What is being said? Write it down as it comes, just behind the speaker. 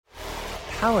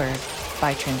Powered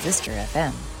by Transistor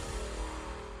FM.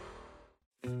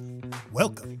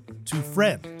 Welcome to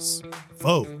Friends,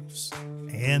 Foes,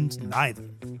 and Neither.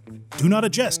 Do not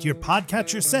adjust your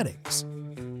podcatcher settings,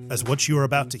 as what you are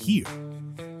about to hear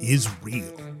is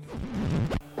real.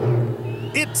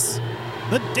 It's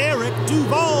the Derek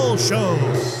Duval Show.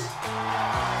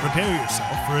 Prepare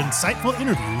yourself for insightful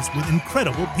interviews with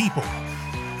incredible people.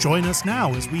 Join us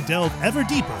now as we delve ever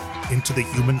deeper into the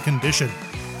human condition.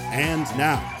 And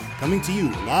now, coming to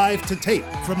you live to tape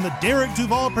from the Derek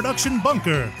Duval production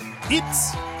bunker,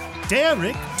 it's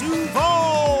Derek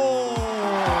Duval!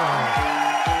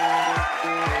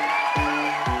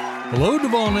 Hello,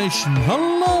 Duval Nation.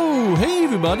 Hello. Hey,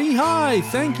 everybody. Hi.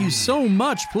 Thank you so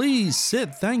much. Please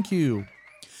sit. Thank you.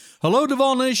 Hello,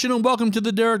 Duval Nation, and welcome to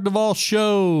the Derek Duval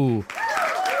Show.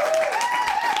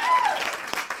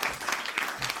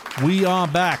 We are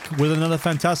back with another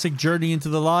fantastic journey into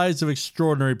the lives of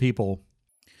extraordinary people.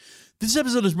 This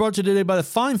episode is brought to you today by the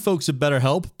fine folks at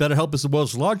BetterHelp. BetterHelp is the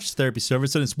world's largest therapy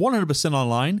service, and it's 100%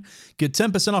 online. Get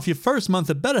 10% off your first month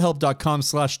at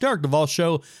betterhelp.com/Derek Duval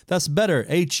Show. That's better,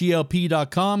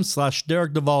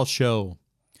 HELP.com/Derek Duval Show.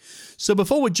 So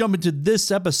before we jump into this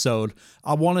episode,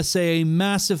 I want to say a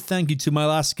massive thank you to my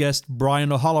last guest,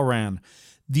 Brian O'Halloran.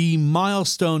 The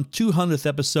milestone 200th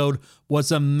episode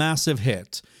was a massive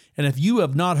hit. And if you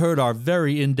have not heard our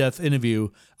very in-depth interview,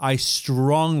 I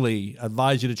strongly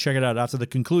advise you to check it out after the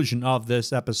conclusion of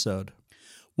this episode.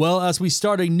 Well, as we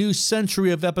start a new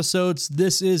century of episodes,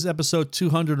 this is episode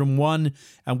 201,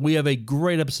 and we have a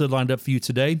great episode lined up for you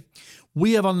today.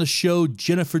 We have on the show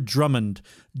Jennifer Drummond.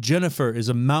 Jennifer is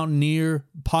a Mountaineer,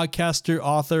 podcaster,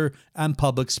 author, and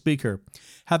public speaker.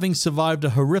 Having survived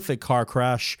a horrific car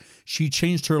crash, she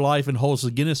changed her life and holds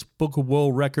the Guinness Book of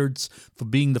World Records for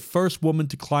being the first woman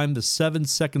to climb the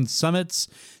 7-second summits.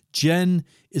 Jen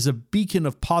is a beacon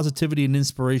of positivity and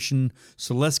inspiration,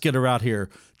 so let's get her out here.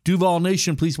 Duval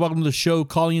Nation, please welcome to the show,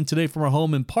 calling in today from her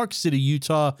home in Park City,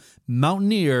 Utah,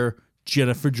 Mountaineer,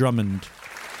 Jennifer Drummond.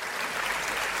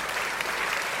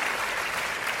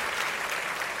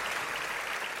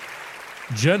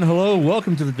 Jen, hello.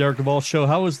 Welcome to the Derek Duval Show.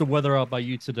 How is the weather out by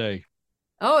you today?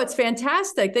 Oh, it's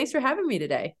fantastic. Thanks for having me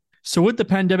today. So with the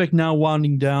pandemic now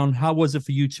winding down, how was it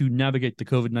for you to navigate the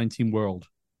COVID-19 world?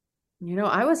 You know,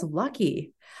 I was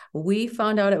lucky. We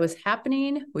found out it was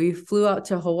happening. We flew out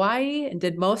to Hawaii and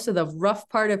did most of the rough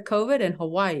part of COVID in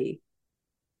Hawaii.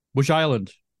 Which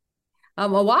island?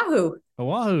 Oahu.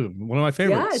 Oahu, one of my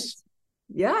favorites.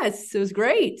 Yes, it was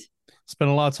great. Spent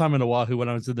a lot of time in Oahu when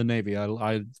I was in the Navy. I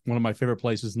one of my favorite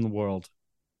places in the world.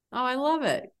 Oh, I love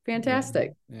it.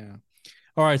 Fantastic. Yeah.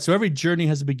 All right. So every journey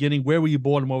has a beginning. Where were you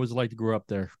born and what was it like to grow up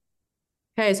there?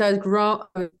 Okay, so I was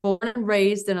born and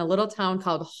raised in a little town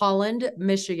called Holland,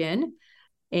 Michigan,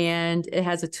 and it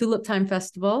has a Tulip Time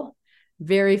Festival.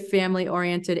 Very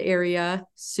family-oriented area.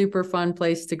 Super fun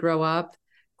place to grow up.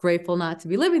 Grateful not to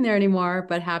be living there anymore,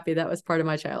 but happy that was part of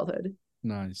my childhood.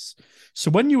 Nice.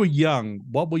 So when you were young,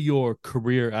 what were your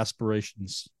career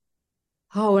aspirations?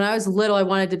 Oh, when I was little, I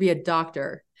wanted to be a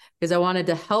doctor because I wanted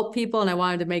to help people and I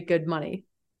wanted to make good money.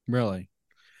 Really?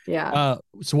 Yeah.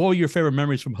 So what were your favorite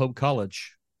memories from Hope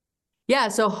College? Yeah.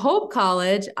 So Hope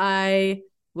College, I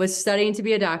was studying to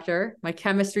be a doctor. My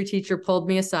chemistry teacher pulled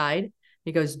me aside.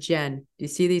 He goes, Jen, do you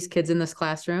see these kids in this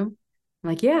classroom? I'm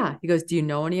like, yeah. He goes, do you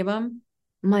know any of them?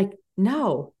 I'm like,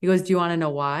 no. He goes, do you want to know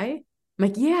why? I'm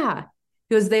like, yeah.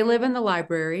 He goes, they live in the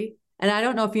library. And I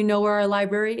don't know if you know where our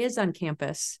library is on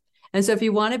campus. And so if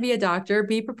you want to be a doctor,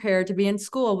 be prepared to be in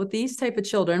school with these type of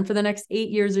children for the next 8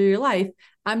 years of your life.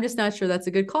 I'm just not sure that's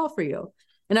a good call for you.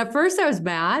 And at first I was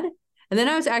mad. And then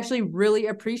I was actually really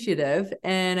appreciative.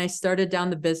 And I started down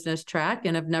the business track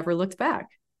and have never looked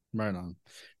back. Right on.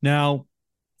 Now,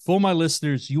 for my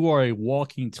listeners, you are a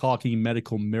walking, talking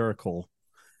medical miracle.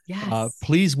 Yes.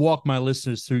 Please walk my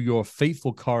listeners through your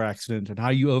fateful car accident and how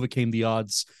you overcame the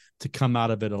odds to come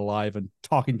out of it alive and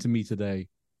talking to me today.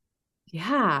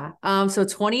 Yeah. So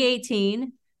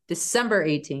 2018, December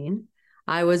 18,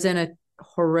 I was in a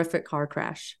horrific car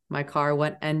crash. My car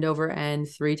went end over end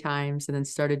 3 times and then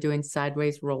started doing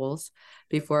sideways rolls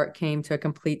before it came to a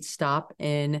complete stop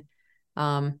in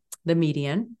the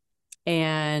median.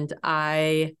 And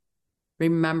I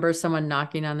remember someone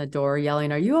knocking on the door,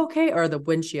 yelling, "Are you okay?" Or the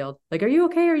windshield, like, "Are you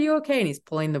okay? Are you okay?" And he's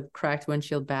pulling the cracked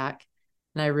windshield back.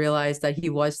 And I realized that he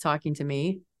was talking to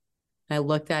me. And I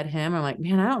looked at him. I'm like,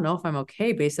 man, I don't know if I'm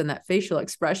okay based on that facial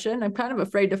expression. I'm kind of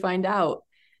afraid to find out.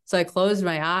 So I closed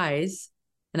my eyes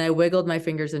and I wiggled my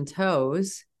fingers and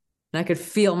toes. And I could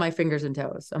feel my fingers and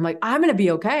toes. I'm like, I'm going to be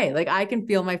okay. Like, I can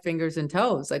feel my fingers and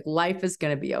toes. Like, life is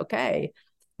going to be okay.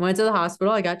 Went to the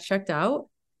hospital. I got checked out.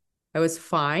 I was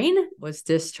fine, was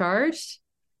discharged.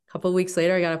 A couple of weeks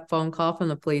later, I got a phone call from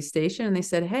the police station and they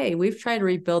said, hey, we've tried to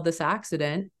rebuild this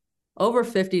accident over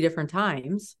 50 different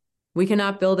times. We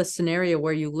cannot build a scenario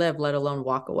where you live, let alone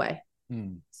walk away.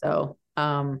 So,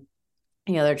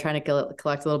 they're trying to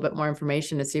collect a little bit more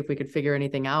information to see if we could figure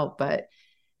anything out. But it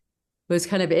was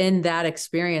kind of in that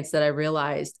experience that I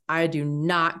realized I do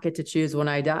not get to choose when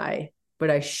I die, but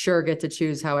I sure get to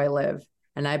choose how I live.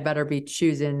 And I better be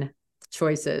choosing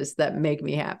choices that make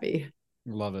me happy.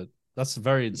 Love it. That's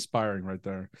very inspiring right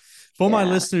there. For my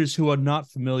listeners who are not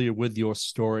familiar with your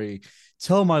story,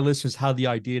 tell my listeners how the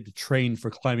idea to train for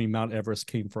climbing Mount Everest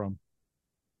came from.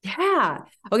 Yeah.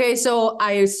 Okay. So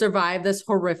I survived this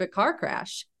horrific car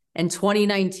crash, and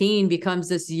 2019 becomes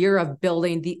this year of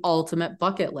building the ultimate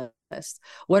bucket list.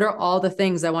 What are all the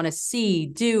things I want to see,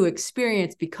 do,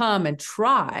 experience, become, and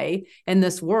try in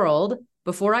this world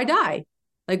before I die?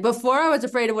 Like before I was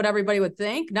afraid of what everybody would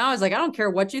think. Now I was like, I don't care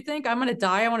what you think. I'm going to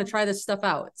die. I want to try this stuff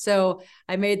out. So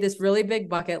I made this really big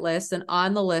bucket list, and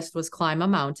on the list was climb a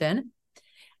mountain.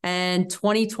 And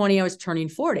 2020, I was turning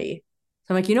 40.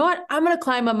 So I'm like, you know what? I'm going to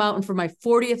climb a mountain for my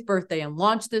 40th birthday and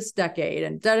launch this decade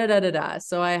and da-da-da-da-da.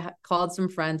 So I called some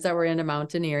friends that were into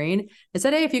mountaineering. I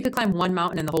said, hey, if you could climb one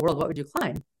mountain in the whole world, what would you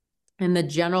climb? And the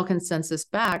general consensus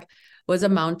back was a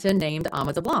mountain named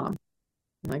Ama de Blanc.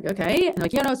 I'm like, okay. And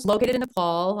like, it's located in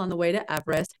Nepal on the way to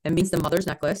Everest. It means the mother's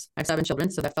necklace. I have 7 children,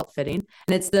 so that felt fitting.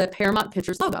 And it's the Paramount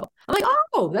Pictures logo. I'm like,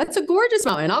 oh, that's a gorgeous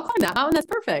mountain. I'll climb that mountain. That's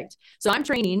perfect. So I'm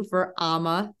training for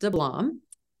Ama de Blanc,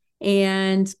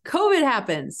 and COVID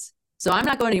happens. So I'm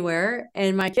not going anywhere.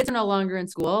 And my kids are no longer in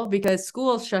school because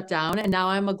school's shut down. And now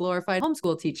I'm a glorified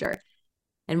homeschool teacher.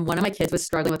 And one of my kids was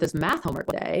struggling with his math homework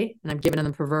today. And I'm giving him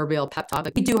the proverbial pep talk.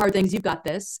 Like, we do hard things. You've got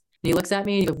this. And he looks at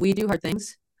me and he goes, we do hard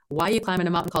things. Why are you climbing a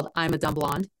mountain called I'm a Dumb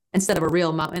Blonde instead of a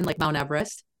real mountain like Mount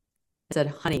Everest? I said,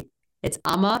 honey, it's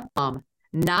Ama,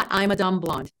 not I'm a Dumb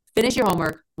Blonde. Finish your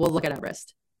homework. We'll look at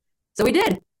Everest. So we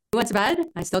did. We went to bed.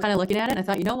 I still kind of looking at it. And I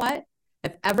thought, you know what?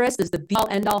 If Everest is the be-all,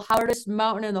 end-all, hardest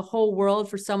mountain in the whole world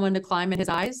for someone to climb in his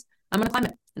eyes, I'm going to climb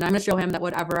it. And I'm going to show him that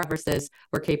whatever Everest is,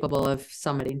 we're capable of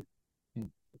summiting.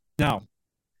 Now,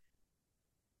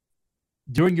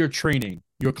 during your training,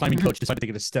 your climbing coach decided to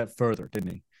take it a step further,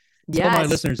 didn't he? Tell my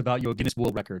listeners about your Guinness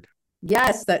World Record.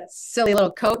 Yes, that silly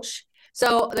little coach.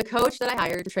 So the coach that I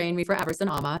hired to train me for Everest and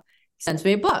Ama sends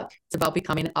me a book. It's about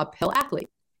becoming an uphill athlete.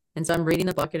 And so I'm reading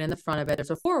the book, and in the front of it,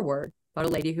 there's a foreword about a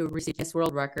lady who received Guinness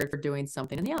World Record for doing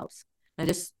something in the Alps. And I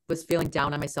just was feeling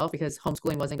down on myself because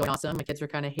homeschooling wasn't going awesome. My kids were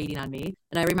kind of hating on me.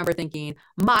 And I remember thinking,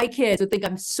 my kids would think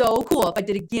I'm so cool if I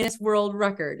did a Guinness World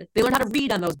Record. They learned how to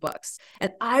read on those books.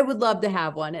 And I would love to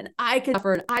have one. And I could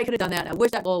suffer, and I could have done that. And I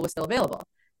wish that goal was still available.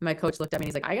 And my coach looked at me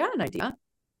and he's like, I got an idea.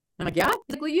 I'm like, yeah?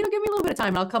 He's like, well, give me a little bit of time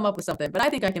and I'll come up with something. But I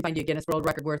think I can find you a Guinness World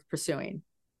Record worth pursuing.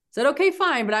 I said, okay,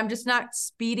 fine. But I'm just not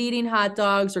speed eating hot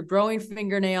dogs or growing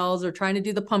fingernails or trying to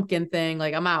do the pumpkin thing.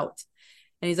 Like, I'm out.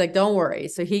 And he's like, don't worry.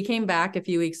 So he came back a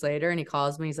few weeks later and he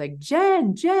calls me. He's like,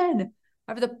 Jen, I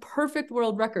have the perfect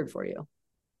world record for you.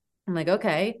 I'm like,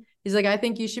 okay. He's like, I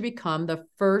think you should become the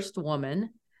first woman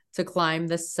to climb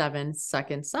the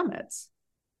 7-second summits.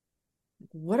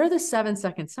 What are the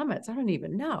 7-second summits? I don't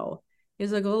even know.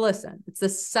 He's like, well, listen, it's the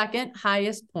second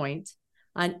highest point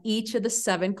on each of the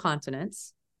 7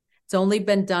 continents. It's only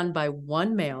been done by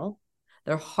one male.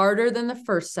 They're harder than the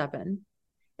first 7.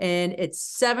 And it's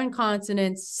 7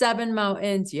 continents, 7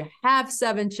 mountains. You have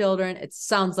 7 children. It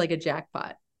sounds like a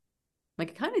jackpot.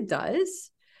 Like, it kind of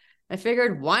does. I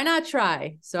figured, why not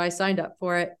try? So I signed up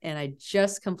for it, and I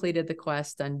just completed the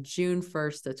quest on June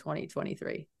 1st of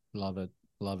 2023. Love it.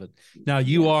 Love it. Now,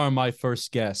 you are my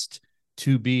first guest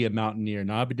to be a mountaineer.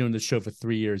 Now, I've been doing this show for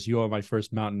 3 years. You are my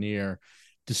first mountaineer.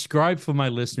 Describe for my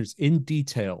listeners in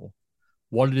detail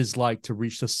what it is like to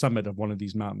reach the summit of one of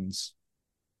these mountains.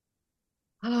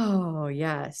 Oh,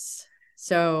 yes.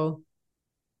 So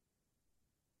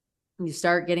you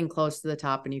start getting close to the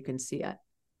top and you can see it.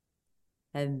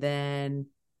 And then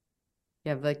you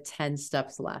have like 10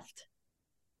 steps left.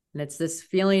 And it's this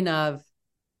feeling of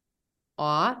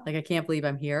awe, like I can't believe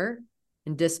I'm here,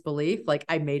 and disbelief, like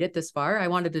I made it this far. I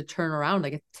wanted to turn around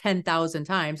like 10,000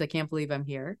 times. I can't believe I'm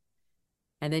here.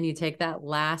 And then you take that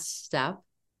last step.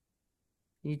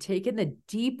 You take in the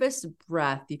deepest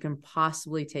breath you can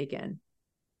possibly take in.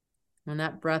 When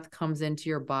that breath comes into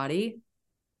your body,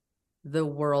 the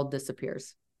world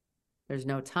disappears. There's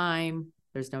no time.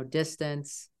 There's no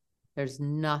distance. There's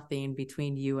nothing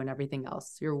between you and everything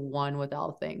else. You're one with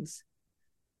all things.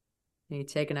 And you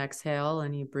take an exhale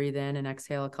and you breathe in and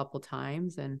exhale a couple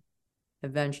times. And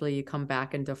eventually you come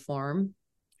back into form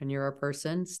and you're a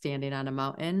person standing on a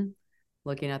mountain,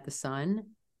 looking at the sun.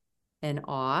 in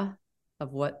awe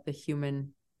of what the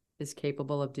human is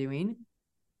capable of doing.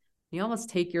 You almost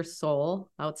take your soul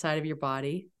outside of your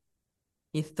body.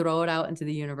 You throw it out into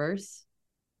the universe.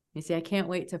 You say, I can't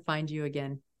wait to find you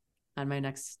again on my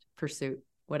next pursuit,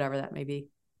 whatever that may be.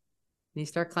 And you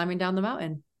start climbing down the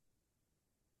mountain.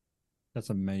 That's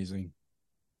amazing.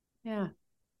 Yeah.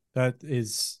 That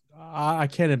is, I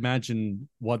can't imagine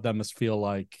what that must feel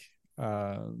like.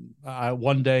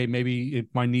 One day, maybe if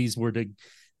my knees were to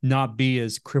not be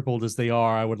as crippled as they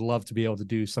are, I would love to be able to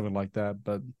do something like that.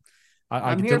 But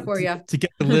I'm here for you. To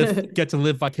get to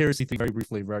live vicariously through very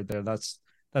briefly right there. That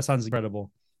sounds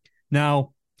incredible.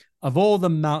 Now, of all the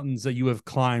mountains that you have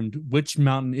climbed, which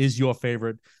mountain is your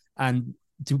favorite? And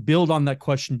to build on that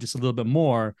question just a little bit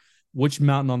more, which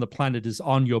mountain on the planet is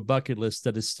on your bucket list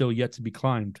that is still yet to be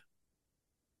climbed?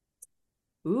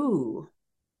 Ooh,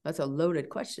 that's a loaded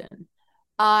question.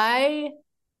 I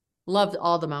loved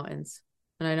all the mountains.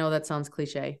 And I know that sounds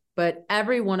cliche, but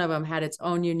every one of them had its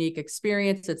own unique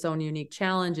experience, its own unique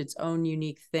challenge, its own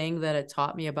unique thing that it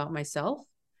taught me about myself.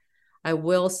 I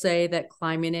will say that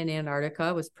climbing in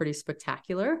Antarctica was pretty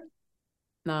spectacular.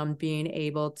 Being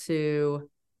able to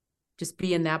just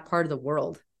be in that part of the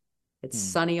world. It's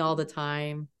sunny all the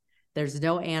time. There's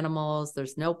no animals.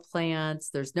 There's no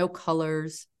plants. There's no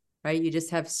colors, right? You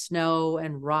just have snow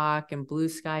and rock and blue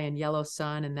sky and yellow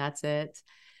sun, and that's it.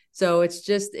 So it's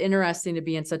just interesting to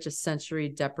be in such a sensory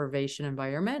deprivation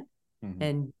environment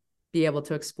and be able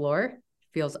to explore.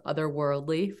 Feels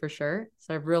otherworldly for sure.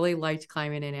 So I've really liked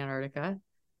climbing in Antarctica.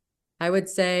 I would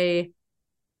say,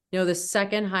 the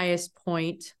second highest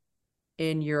point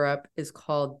in Europe is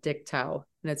called Diktau,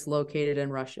 and it's located in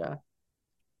Russia.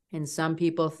 And some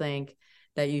people think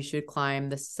that you should climb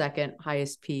the second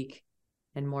highest peak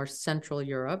in more central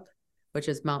Europe, which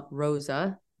is Mount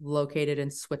Rosa, located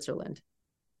in Switzerland.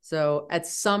 So at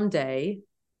some day,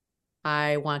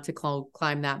 I want to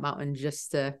climb that mountain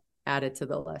just to add it to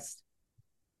the list.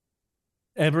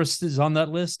 Everest is on that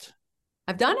list?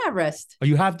 I've done Everest. Oh,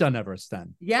 you have done Everest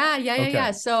then?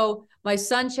 Yeah. So my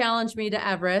son challenged me to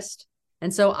Everest.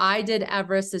 And so I did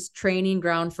Everest as training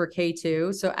ground for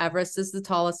K2. So Everest is the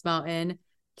tallest mountain.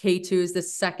 K2 is the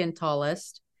second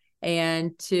tallest.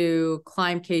 And to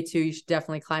climb K2, you should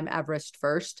definitely climb Everest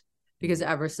first because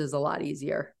Everest is a lot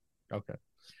easier. Okay.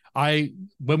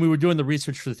 When we were doing the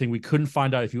research for the thing, we couldn't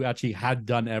find out if you actually had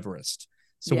done Everest.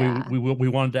 So we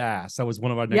wanted to ask. That was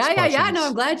one of our next questions. Yeah. No,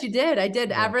 I'm glad you did. I did.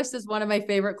 Yeah. Everest is one of my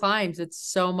favorite climbs. It's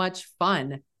so much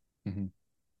fun. Mm-hmm.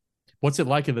 What's it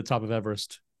like at the top of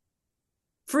Everest?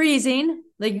 Freezing,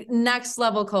 like next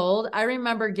level cold. I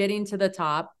remember getting to the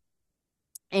top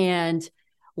and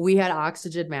we had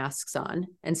oxygen masks on.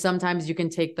 And sometimes you can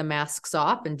take the masks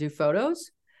off and do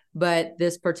photos. But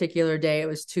this particular day, it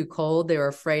was too cold. They were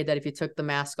afraid that if you took the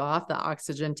mask off, the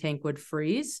oxygen tank would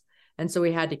freeze. And so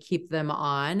we had to keep them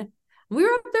on. We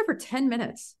were up there for 10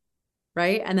 minutes,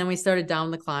 right? And then we started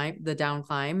down the down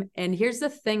climb. And here's the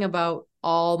thing about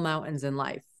all mountains in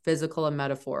life, physical and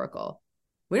metaphorical.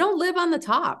 We don't live on the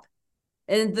top.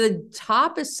 And the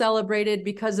top is celebrated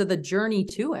because of the journey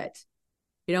to it.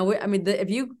 If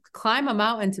you climb a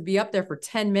mountain to be up there for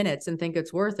 10 minutes and think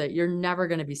it's worth it, you're never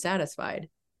going to be satisfied.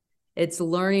 It's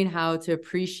learning how to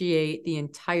appreciate the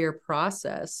entire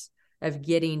process of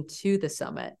getting to the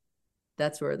summit.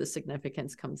 That's where the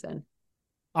significance comes in.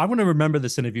 I'm going to remember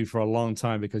this interview for a long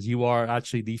time because you are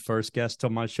actually the first guest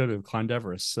on my show to have climbed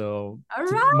Everest. So, all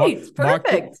right,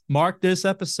 perfect. Mark this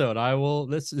episode. I will.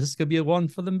 This could be a one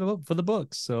for the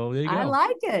books. So there you go. I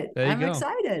like it. I'm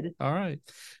excited. All right.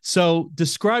 So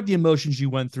describe the emotions you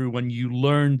went through when you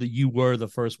learned that you were the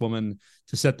first woman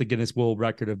to set the Guinness World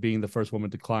Record of being the first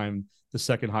woman to climb the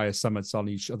second highest summits on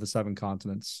each of the 7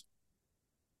 continents.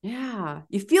 Yeah,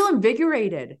 you feel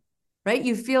invigorated, right?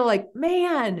 You feel like,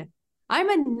 man, I'm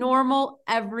a normal,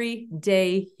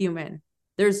 everyday human.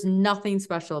 There's nothing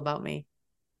special about me.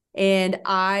 And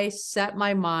I set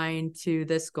my mind to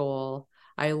this goal.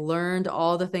 I learned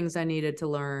all the things I needed to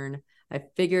learn. I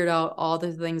figured out all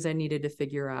the things I needed to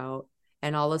figure out.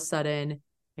 And all of a sudden,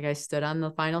 I stood on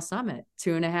the final summit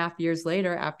 2.5 years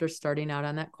later after starting out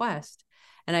on that quest.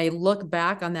 And I look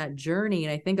back on that journey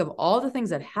and I think of all the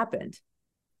things that happened.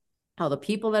 All the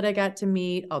people that I got to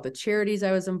meet, all the charities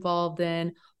I was involved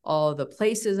in, all the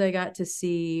places I got to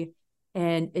see.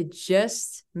 And it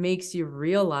just makes you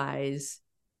realize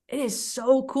it is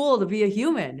so cool to be a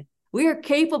human. We are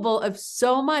capable of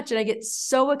so much. And I get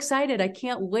so excited. I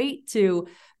can't wait to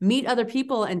meet other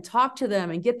people and talk to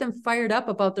them and get them fired up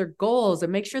about their goals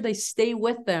and make sure they stay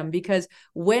with them. Because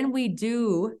when we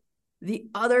do, the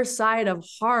other side of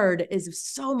hard is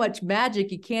so much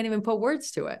magic. You can't even put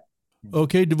words to it.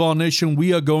 Okay, Duval Nation,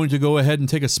 we are going to go ahead and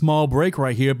take a small break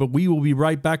right here, but we will be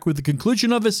right back with the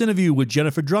conclusion of this interview with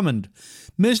Jennifer Drummond.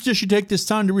 Mister should take this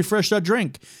time to refresh that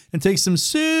drink and take some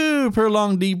super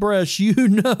long deep breaths. You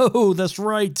know, that's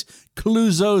right,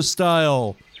 Clouseau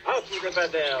style. Out with the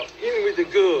bad air, in with the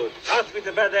good. Out with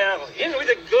the bad air, in with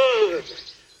the good.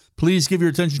 Please give your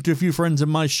attention to a few friends of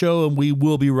my show, and we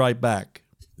will be right back.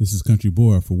 This is Country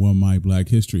Boy for One My Black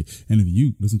History. And if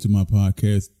you listen to my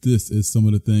podcast, this is some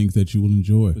of the things that you will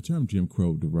enjoy. The term Jim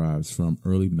Crow derives from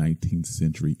early 19th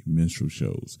century minstrel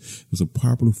shows. It was a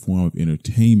popular form of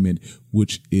entertainment,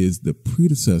 which is the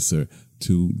predecessor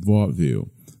to vaudeville.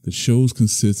 The shows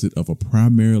consisted of a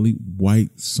primarily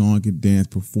white song and dance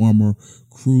performer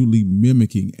crudely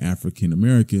mimicking African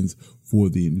Americans for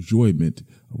the enjoyment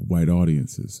of white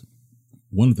audiences.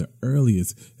 One of the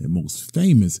earliest and most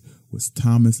famous was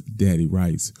Thomas Daddy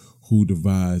Rice, who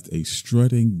devised a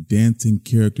strutting, dancing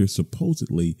character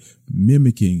supposedly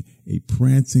mimicking a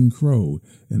prancing crow,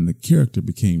 and the character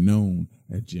became known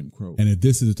as Jim Crow. And if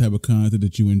this is the type of content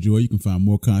that you enjoy, you can find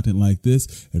more content like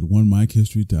this at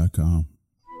onemichistory.com.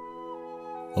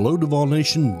 Hello, Duval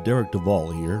Nation. Derek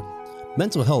Duval here.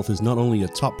 Mental health is not only a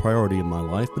top priority in my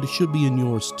life, but it should be in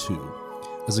yours too.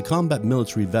 As a combat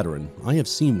military veteran, I have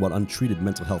seen what untreated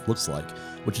mental health looks like,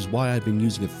 which is why I've been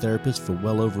using a therapist for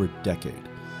well over a decade.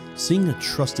 Seeing a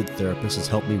trusted therapist has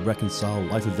helped me reconcile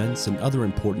life events and other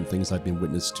important things I've been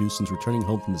witness to since returning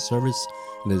home from the service,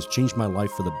 and has changed my life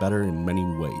for the better in many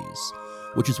ways.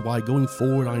 Which is why going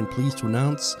forward I am pleased to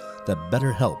announce that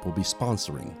BetterHelp will be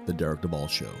sponsoring The Derek Duval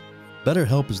Show.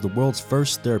 BetterHelp is the world's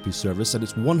first therapy service, and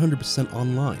it's 100%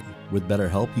 online. With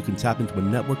BetterHelp, you can tap into a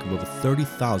network of over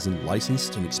 30,000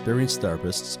 licensed and experienced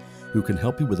therapists who can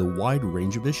help you with a wide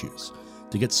range of issues.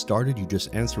 To get started, you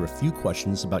just answer a few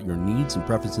questions about your needs and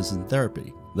preferences in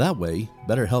therapy. That way,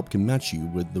 BetterHelp can match you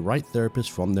with the right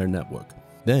therapist from their network.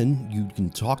 Then, you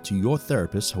can talk to your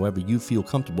therapist however you feel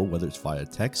comfortable, whether it's via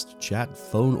text, chat,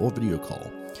 phone, or video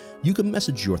call. You can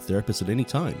message your therapist at any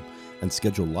time and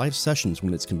schedule live sessions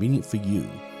when it's convenient for you.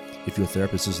 If your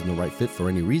therapist isn't the right fit for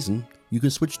any reason, you can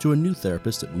switch to a new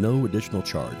therapist at no additional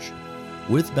charge.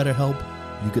 With BetterHelp,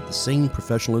 you get the same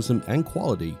professionalism and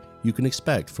quality you can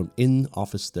expect from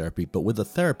in-office therapy, but with a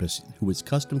therapist who is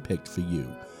custom-picked for you,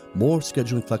 more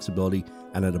scheduling flexibility,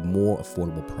 and at a more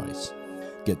affordable price.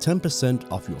 Get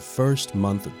 10% off your first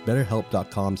month at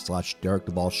betterhelp.com/Derek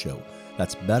Duval Show.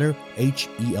 That's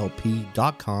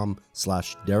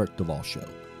betterhelp.com/Derek Duval Show.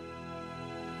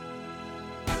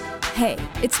 Hey,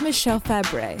 it's Michelle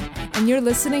Fabre, and you're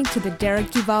listening to The Derek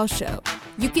Duval Show.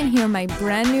 You can hear my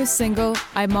brand new single,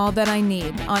 I'm All That I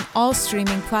Need, on all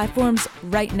streaming platforms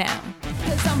right now.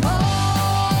 'Cause I'm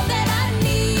all that I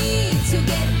need to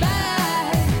get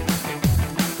by.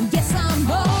 Yes,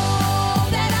 I'm all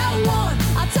that I want.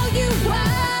 I'll tell you why.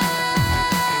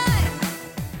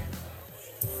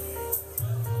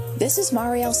 This is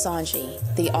Marielle Sanji,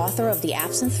 the author of The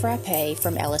Absinthe Frappé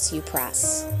from LSU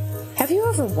Press. Have you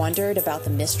ever wondered about the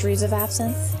mysteries of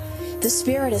absinthe? The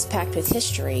spirit is packed with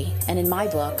history, and in my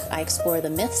book, I explore the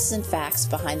myths and facts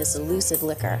behind this elusive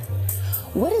liquor.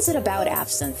 What is it about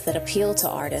absinthe that appealed to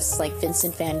artists like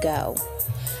Vincent van Gogh?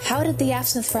 How did the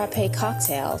absinthe frappé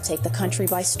cocktail take the country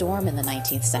by storm in the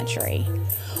 19th century?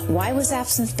 Why was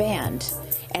absinthe banned?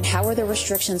 And how were the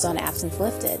restrictions on absinthe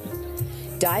lifted?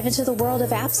 Dive into the world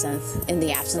of absinthe in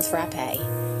The Absinthe Frappé,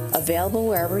 available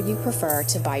wherever you prefer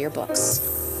to buy your books.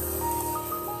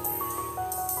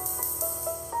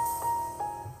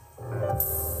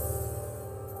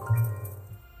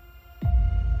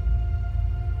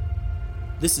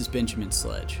 This is Benjamin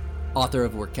Sledge, author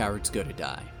of Where Cowards Go to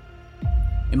Die.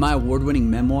 In my award-winning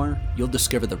memoir, you'll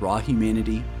discover the raw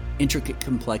humanity, intricate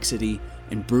complexity,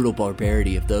 and brutal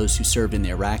barbarity of those who served in the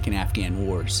Iraq and Afghan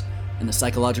wars, and the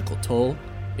psychological toll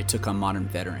it took on modern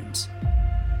veterans.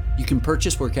 You can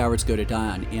purchase Where Cowards Go to Die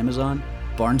on Amazon,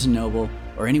 Barnes & Noble,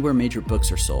 or anywhere major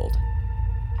books are sold.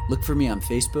 Look for me on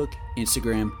Facebook,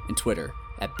 Instagram, and Twitter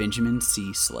at Benjamin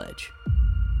C. Sledge.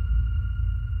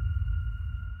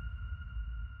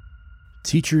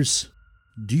 Teachers,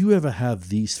 do you ever have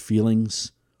these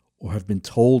feelings or have been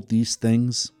told these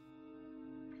things?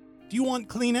 Do you want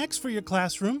Kleenex for your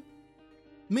classroom?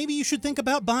 Maybe you should think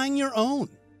about buying your own,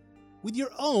 with your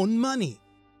own money.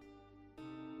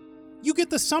 You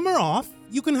get the summer off,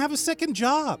 you can have a second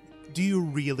job. Do you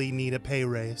really need a pay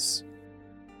raise?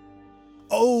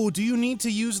 Oh, do you need to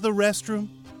use the restroom?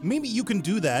 Maybe you can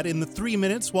do that in the 3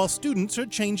 minutes while students are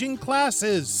changing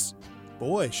classes.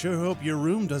 Boy, sure hope your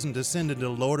room doesn't descend into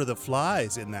Lord of the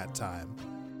Flies in that time.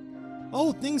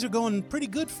 Oh, things are going pretty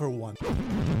good for one.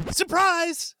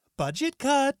 Surprise! budget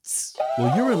cuts.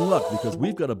 Well, you're in luck because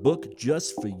we've got a book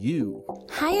just for you.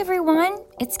 Hi, everyone.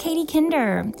 It's Katie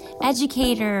Kinder,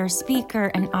 educator, speaker,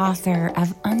 and author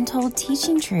of Untold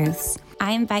Teaching Truths.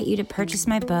 I invite you to purchase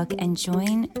my book and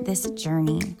join this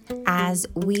journey as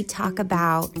we talk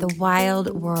about the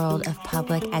wild world of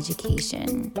public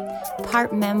education.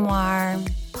 Part memoir,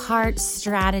 part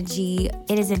strategy.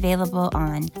 It is available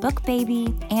on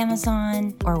BookBaby,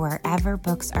 Amazon, or wherever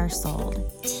books are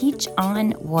sold. Teach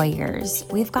on, warriors.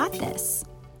 We've got this.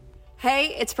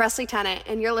 Hey, it's Presley Tennant,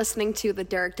 and you're listening to The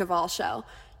Derek Duvall Show.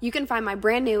 You can find my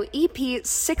brand new EP,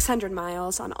 600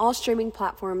 Miles, on all streaming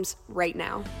platforms right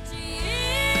now.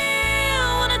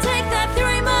 Take that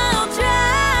 3-mile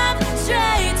drive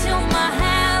straight to my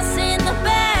house in the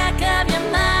back of your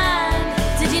mind.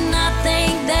 Did you not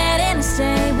think that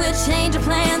interstate would change the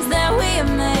plans that we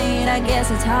have made? I guess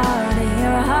it's hard to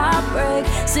hear a heartbreak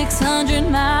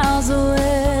 600 miles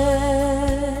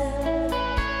away.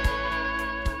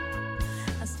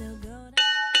 I still go down.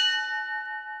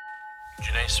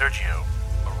 Janae Sergio,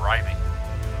 arriving.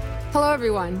 Hello,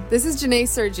 everyone. This is Janae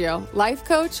Sergio, life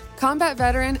coach, combat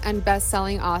veteran, and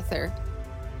best-selling author.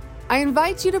 I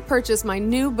invite you to purchase my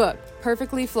new book,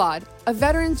 Perfectly Flawed, A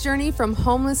Veteran's Journey from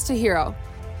Homeless to Hero.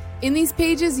 In these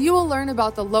pages, you will learn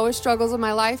about the lowest struggles of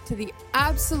my life to the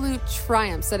absolute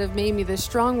triumphs that have made me the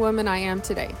strong woman I am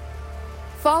today.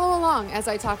 Follow along as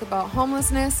I talk about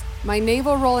homelessness, my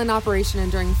naval role in Operation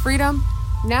Enduring Freedom,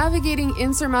 navigating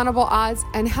insurmountable odds,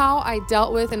 and how I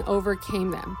dealt with and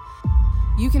overcame them.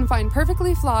 You can find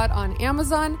Perfectly Flawed on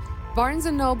Amazon, Barnes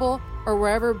 & Noble, or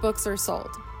wherever books are sold.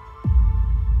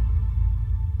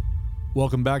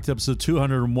 Welcome back to episode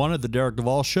 201 of the Derek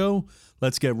Duvall Show.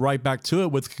 Let's get right back to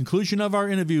it with the conclusion of our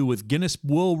interview with Guinness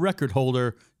World Record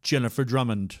holder Jennifer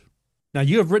Drummond. Now,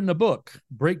 you have written a book,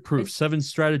 Breakproof, 7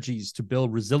 Strategies to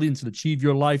Build Resilience and Achieve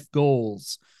Your Life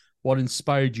Goals. What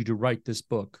inspired you to write this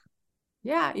book?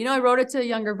 Yeah, I wrote it to a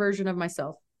younger version of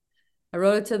myself. I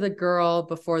wrote it to the girl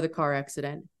before the car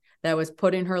accident that was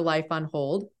putting her life on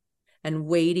hold and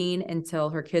waiting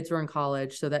until her kids were in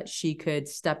college so that she could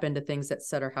step into things that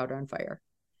set her house on fire.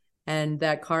 And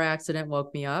that car accident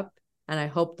woke me up. And I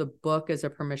hope the book is a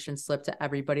permission slip to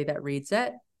everybody that reads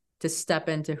it to step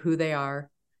into who they are,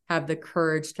 have the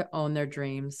courage to own their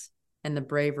dreams, and the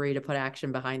bravery to put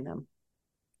action behind them.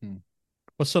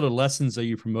 What sort of lessons are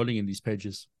you promoting in these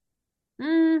pages?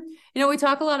 We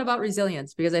talk a lot about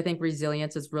resilience because I think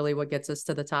resilience is really what gets us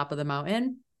to the top of the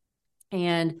mountain,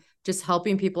 and just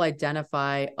helping people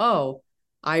identify, oh,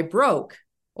 I broke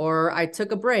or I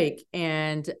took a break.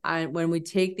 And when we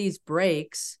take these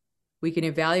breaks, we can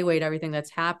evaluate everything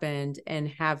that's happened and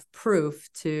have proof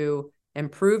to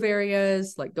improve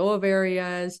areas, let go of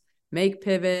areas, make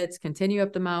pivots, continue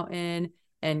up the mountain,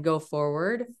 and go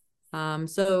forward.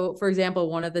 So for example,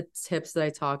 one of the tips that I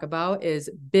talk about is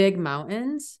big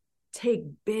mountains take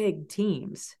big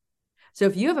teams. So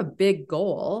if you have a big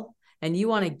goal and you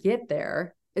want to get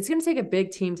there, it's going to take a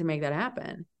big team to make that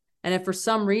happen. And if for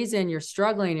some reason you're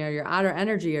struggling or you're out of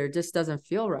energy or it just doesn't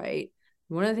feel right,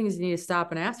 one of the things you need to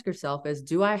stop and ask yourself is,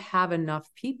 do I have enough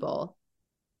people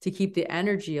to keep the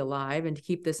energy alive and to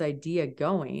keep this idea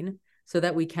going so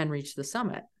that we can reach the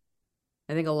summit?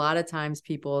 I think a lot of times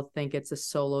people think it's a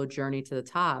solo journey to the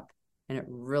top, and it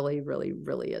really, really,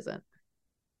 really isn't.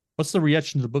 What's the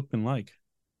reaction to the book been like?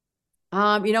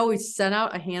 We sent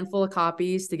out a handful of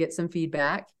copies to get some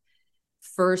feedback.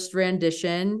 First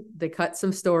rendition, they cut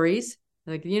some stories.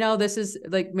 Like, this is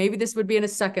like, maybe this would be in a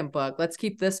second book. Let's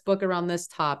keep this book around this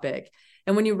topic.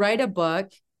 And when you write a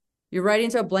book, you're writing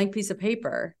to a blank piece of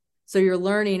paper. So you're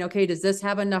learning, okay, does this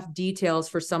have enough details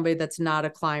for somebody that's not a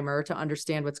climber to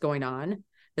understand what's going on?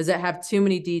 Does it have too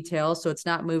many details so it's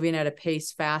not moving at a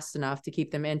pace fast enough to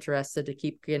keep them interested to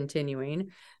keep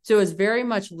continuing? So it's very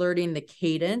much learning the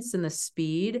cadence and the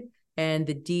speed and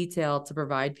the detail to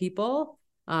provide people.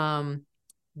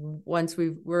 Once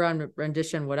we're on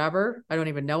rendition, whatever, I don't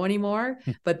even know anymore,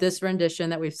 but this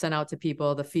rendition that we've sent out to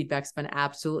people, the feedback's been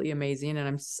absolutely amazing, and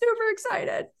I'm super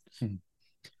excited.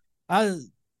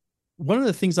 One of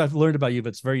the things I've learned about you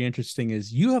that's very interesting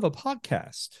is you have a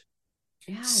podcast.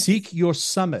 Yes. Seek Your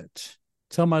Summit.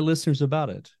 Tell my listeners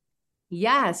about it.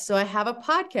 Yes. So I have a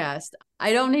podcast.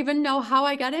 I don't even know how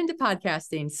I got into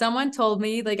podcasting. Someone told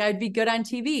me I'd be good on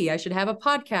TV. I should have a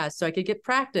podcast so I could get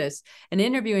practice and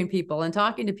interviewing people and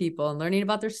talking to people and learning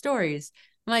about their stories.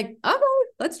 I'm like, okay,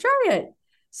 let's try it.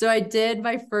 So I did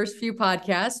my first few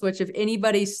podcasts, which if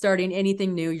anybody's starting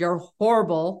anything new, you're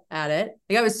horrible at it.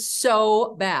 I was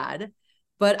so bad,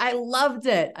 but I loved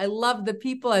it. I loved the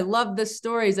people. I loved the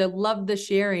stories. I loved the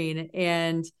sharing.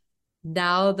 And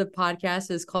now the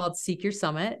podcast is called Seek Your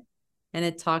Summit. And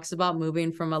it talks about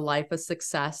moving from a life of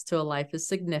success to a life of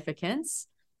significance,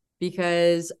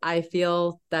 because I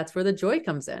feel that's where the joy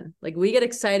comes in. Like, we get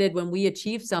excited when we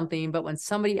achieve something, but when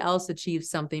somebody else achieves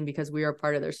something because we are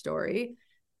part of their story,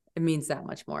 it means that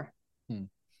much more.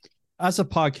 As a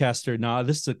podcaster, now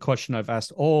this is a question I've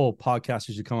asked all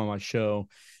podcasters who come on my show.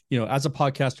 As a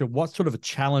podcaster, what sort of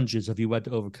challenges have you had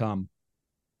to overcome?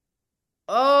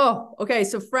 Oh, okay.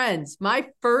 So friends, my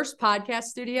first podcast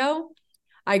studio,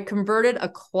 I converted a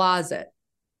closet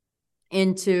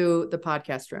into the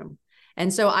podcast room.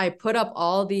 And so I put up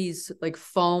all these like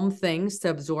foam things to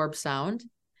absorb sound,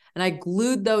 and I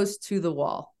glued those to the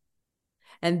wall.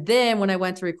 And then when I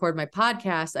went to record my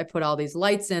podcast, I put all these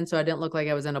lights in so I didn't look like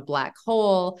I was in a black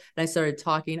hole. And I started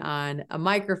talking on a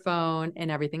microphone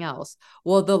and everything else.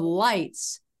 Well, the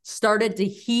lights started to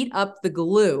heat up the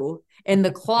glue in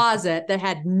the closet that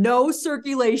had no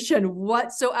circulation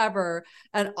whatsoever.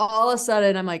 And all of a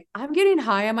sudden I'm like, I'm getting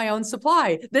high on my own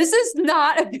supply. This is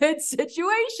not a good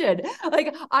situation.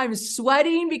 Like, I'm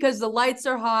sweating because the lights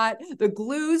are hot, the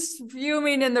glue's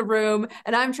fuming in the room,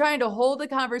 and I'm trying to hold a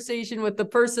conversation with the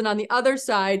person on the other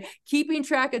side, keeping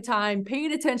track of time,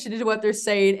 paying attention to what they're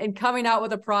saying, and coming out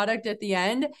with a product at the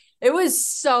end. It was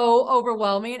so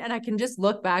overwhelming. And I can just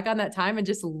look back on that time and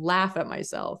just laugh at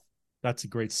myself. That's a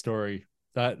great story.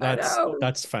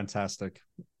 That's fantastic.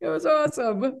 It was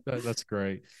awesome. That's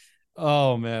great.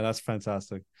 Oh man, that's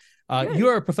fantastic.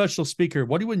 You're a professional speaker.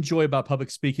 What do you enjoy about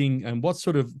public speaking, and what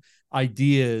sort of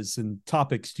ideas and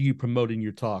topics do you promote in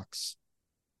your talks?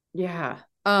 Yeah.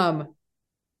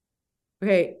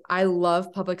 Okay. I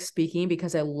love public speaking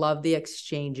because I love the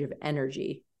exchange of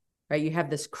energy, right? You have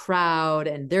this crowd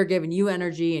and they're giving you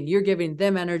energy and you're giving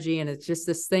them energy. And it's just,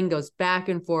 this thing goes back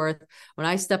and forth. When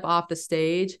I step off the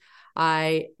stage,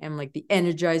 I am like the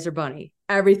Energizer Bunny.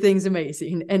 Everything's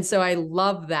amazing. And so I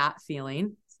love that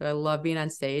feeling. So I love being on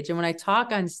stage. And when I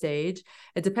talk on stage,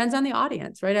 it depends on the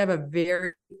audience, right? I have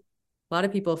a lot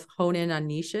of people hone in on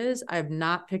niches. I've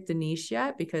not picked a niche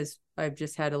yet because I've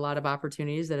just had a lot of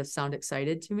opportunities that have sounded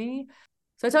excited to me.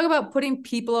 So I talk about putting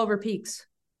people over peaks.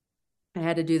 I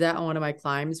had to do that on one of my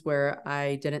climbs where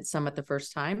I didn't summit the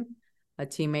first time. A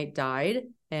teammate died,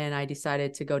 and I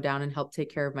decided to go down and help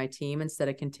take care of my team instead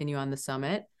of continue on the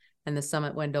summit, and the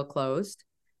summit window closed.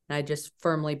 And I just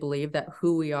firmly believe that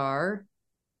who we are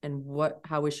and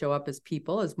how we show up as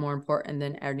people is more important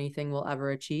than anything we'll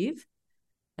ever achieve.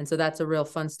 And so that's a real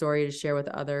fun story to share with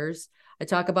others. I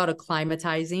talk about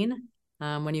acclimatizing.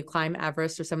 When you climb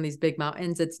Everest or some of these big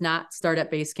mountains, it's not start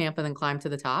at base camp and then climb to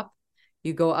the top.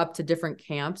 You go up to different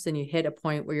camps and you hit a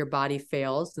point where your body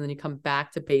fails, and then you come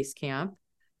back to base camp.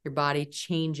 Your body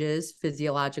changes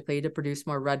physiologically to produce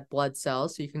more red blood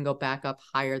cells so you can go back up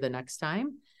higher the next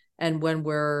time. And when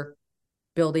we're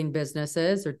building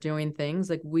businesses or doing things,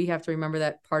 like, we have to remember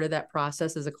that part of that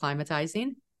process is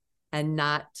acclimatizing and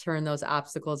not turn those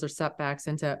obstacles or setbacks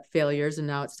into failures and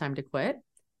now it's time to quit.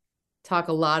 Talk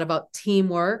a lot about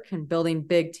teamwork and building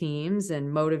big teams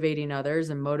and motivating others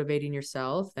and motivating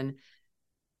yourself and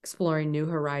exploring new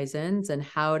horizons and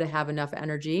how to have enough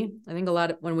energy. I think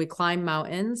when we climb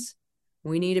mountains,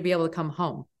 we need to be able to come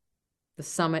home. The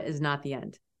summit is not the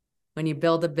end. When you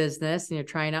build a business and you're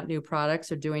trying out new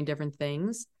products or doing different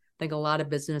things, I think a lot of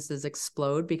businesses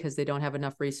explode because they don't have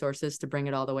enough resources to bring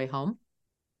it all the way home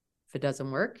if it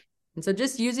doesn't work. And so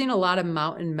just using a lot of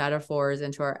mountain metaphors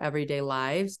into our everyday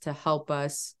lives to help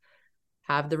us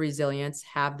have the resilience,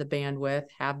 have the bandwidth,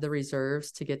 have the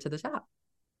reserves to get to the top.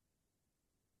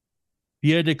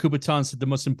 Pierre de Coubertin said the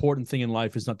most important thing in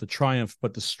life is not the triumph,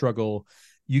 but the struggle.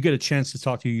 You get a chance to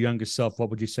talk to your younger self. What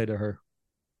would you say to her?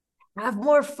 Have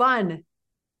more fun.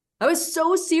 I was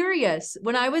so serious.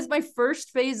 When I was my first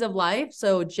phase of life,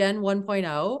 so Gen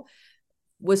 1.0,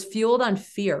 was fueled on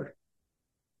fear.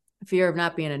 Fear of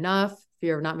not being enough,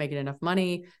 fear of not making enough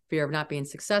money, fear of not being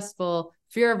successful,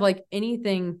 fear of like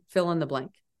anything, fill in the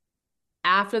blank.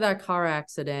 After that car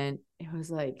accident, it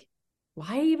was like,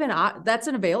 why even? That's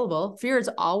unavailable. Fear is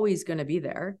always going to be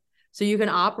there. So you can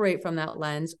operate from that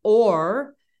lens,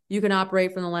 or you can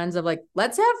operate from the lens of like,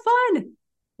 let's have fun.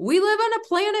 We live on a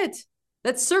planet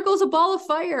that circles a ball of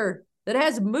fire, that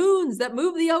has moons that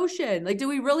move the ocean. Like, do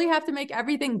we really have to make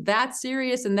everything that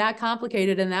serious and that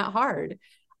complicated and that hard?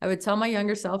 I would tell my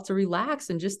younger self to relax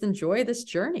and just enjoy this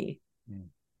journey.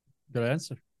 Good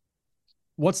answer.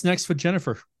 What's next for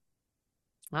Jennifer?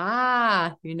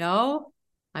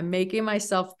 I'm making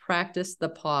myself practice the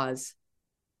pause.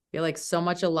 I feel like so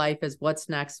much of life is what's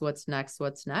next, what's next,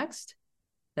 what's next,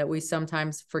 that we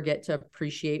sometimes forget to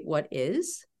appreciate what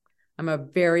is. I'm a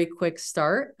very quick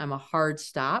start. I'm a hard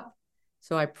stop.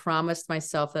 So I promised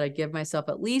myself that I'd give myself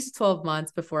at least 12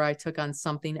 months before I took on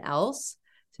something else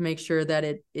to make sure that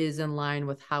it is in line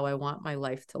with how I want my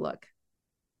life to look.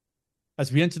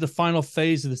 As we enter the final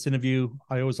phase of this interview,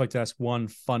 I always like to ask one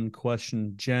fun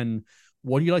question. Jen,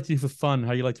 what do you like to do for fun?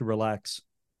 How do you like to relax?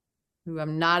 Ooh,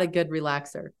 I'm not a good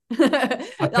relaxer.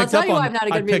 I'll tell you why I'm not a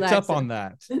good relaxer. I picked up on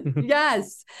that.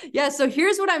 Yes. So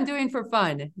here's what I'm doing for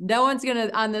fun. No one's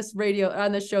on this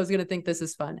show is gonna think this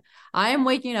is fun. I am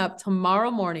waking up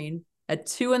tomorrow morning at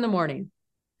 2 a.m.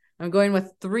 I'm going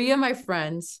with 3 of my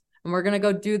friends, and we're gonna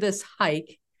go do this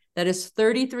hike that is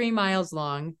 33 miles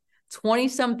long,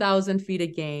 20-some thousand feet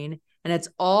of gain, and it's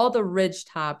all the ridge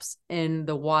tops in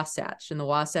the Wasatch, and the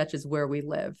Wasatch is where we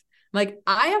live. Like,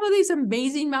 I have all these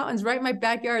amazing mountains right in my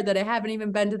backyard that I haven't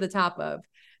even been to the top of.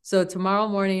 So tomorrow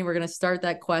morning, we're going to start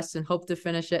that quest and hope to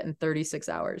finish it in 36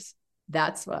 hours.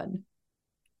 That's fun.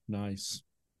 Nice.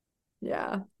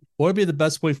 Yeah. What would be the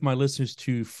best way for my listeners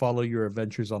to follow your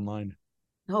adventures online?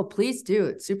 Oh, please do.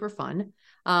 It's super fun.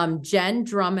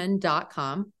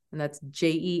 JennDrummond.com, and that's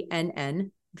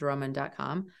JENN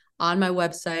Drummond.com. On my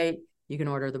website, you can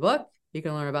order the book. You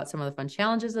can learn about some of the fun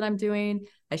challenges that I'm doing.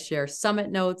 I share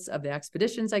summit notes of the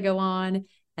expeditions I go on.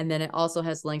 And then it also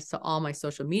has links to all my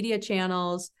social media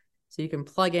channels. So you can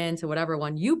plug into whatever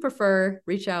one you prefer,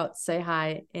 reach out, say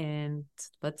hi, and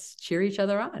let's cheer each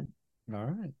other on. All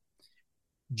right.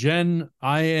 Jen,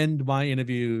 I end my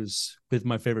interviews with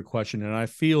my favorite question. And I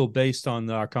feel based on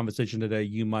our conversation today,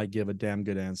 you might give a damn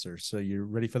good answer. So you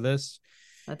ready for this?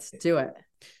 Let's do it.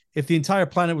 If the entire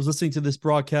planet was listening to this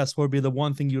broadcast, what would be the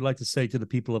one thing you'd like to say to the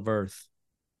people of Earth?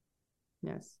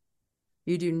 Yes.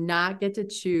 You do not get to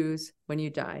choose when you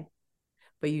die,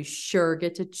 but you sure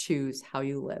get to choose how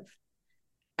you live.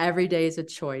 Every day is a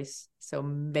choice, so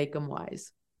make them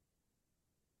wise.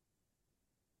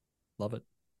 Love it.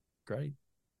 Great.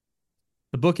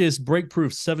 The book is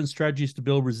Breakproof: 7 Strategies to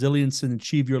Build Resilience and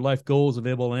Achieve Your Life Goals,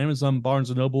 available on Amazon,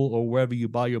 Barnes & Noble, or wherever you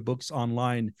buy your books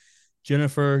online.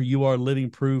 Jennifer, you are living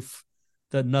proof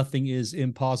that nothing is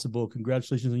impossible.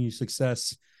 Congratulations on your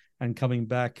success and coming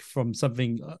back from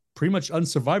something pretty much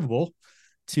unsurvivable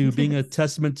to being a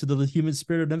testament to the human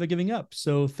spirit of never giving up.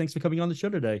 So thanks for coming on the show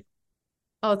today.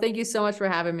 Oh, thank you so much for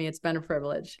having me. It's been a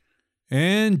privilege.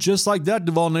 And just like that,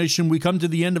 Duval Nation, we come to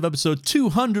the end of episode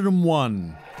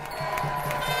 201.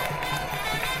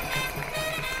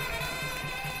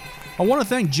 I want to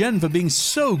thank Jen for being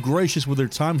so gracious with her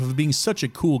time, for being such a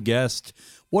cool guest.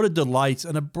 What a delight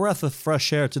and a breath of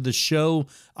fresh air to the show.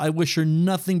 I wish her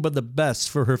nothing but the best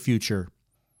for her future.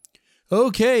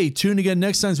 Okay, tune again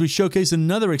next time as we showcase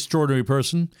another extraordinary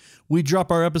person. We drop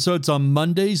our episodes on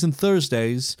Mondays and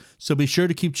Thursdays, so be sure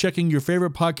to keep checking your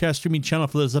favorite podcast streaming channel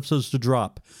for those episodes to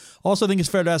drop. Also, I think it's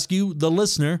fair to ask you, the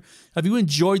listener, have you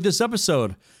enjoyed this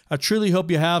episode? I truly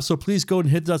hope you have, so please go and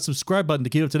hit that subscribe button to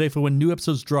keep up to date for when new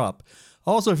episodes drop.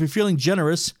 Also, if you're feeling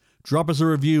generous, drop us a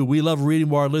review. We love reading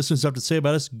what our listeners have to say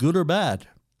about us, good or bad.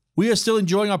 We are still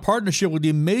enjoying our partnership with the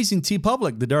amazing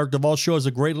TeePublic. The Derek Duval Show has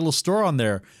a great little store on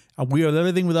there. And we have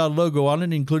everything with our logo on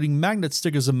it, including magnet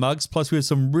stickers and mugs. Plus, we have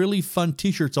some really fun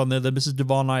t-shirts on there that Mrs.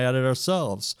 Duval and I added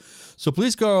ourselves. So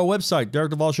please go to our website,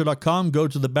 DerekDuvalShow.com. Go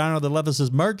to the banner on the left that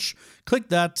says merch. Click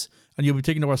that, and you'll be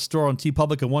taken to our store on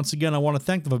TeePublic. And once again, I want to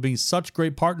thank them for being such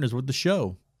great partners with the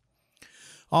show.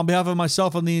 On behalf of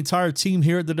myself and the entire team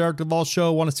here at the Derek Duval Show,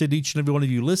 I want to say to each and every one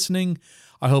of you listening,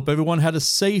 I hope everyone had a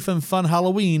safe and fun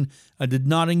Halloween and did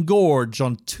not engorge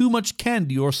on too much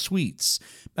candy or sweets.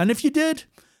 And if you did,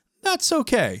 that's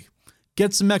okay.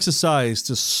 Get some exercise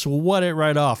to sweat it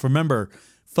right off. Remember,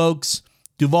 folks,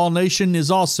 Duval Nation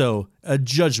is also a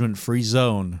judgment-free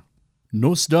zone.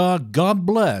 Nostar, God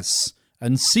bless,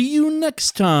 and see you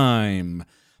next time,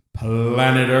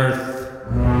 Planet Earth.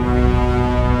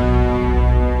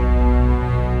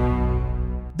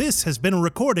 This has been a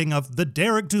recording of The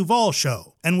Derek Duval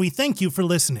Show, and we thank you for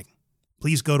listening.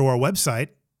 Please go to our website,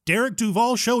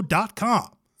 DerekDuvalShow.com,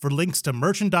 for links to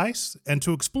merchandise and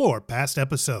to explore past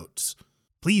episodes.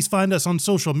 Please find us on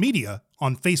social media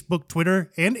on Facebook,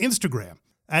 Twitter, and Instagram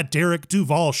at Derek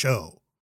Duval Show.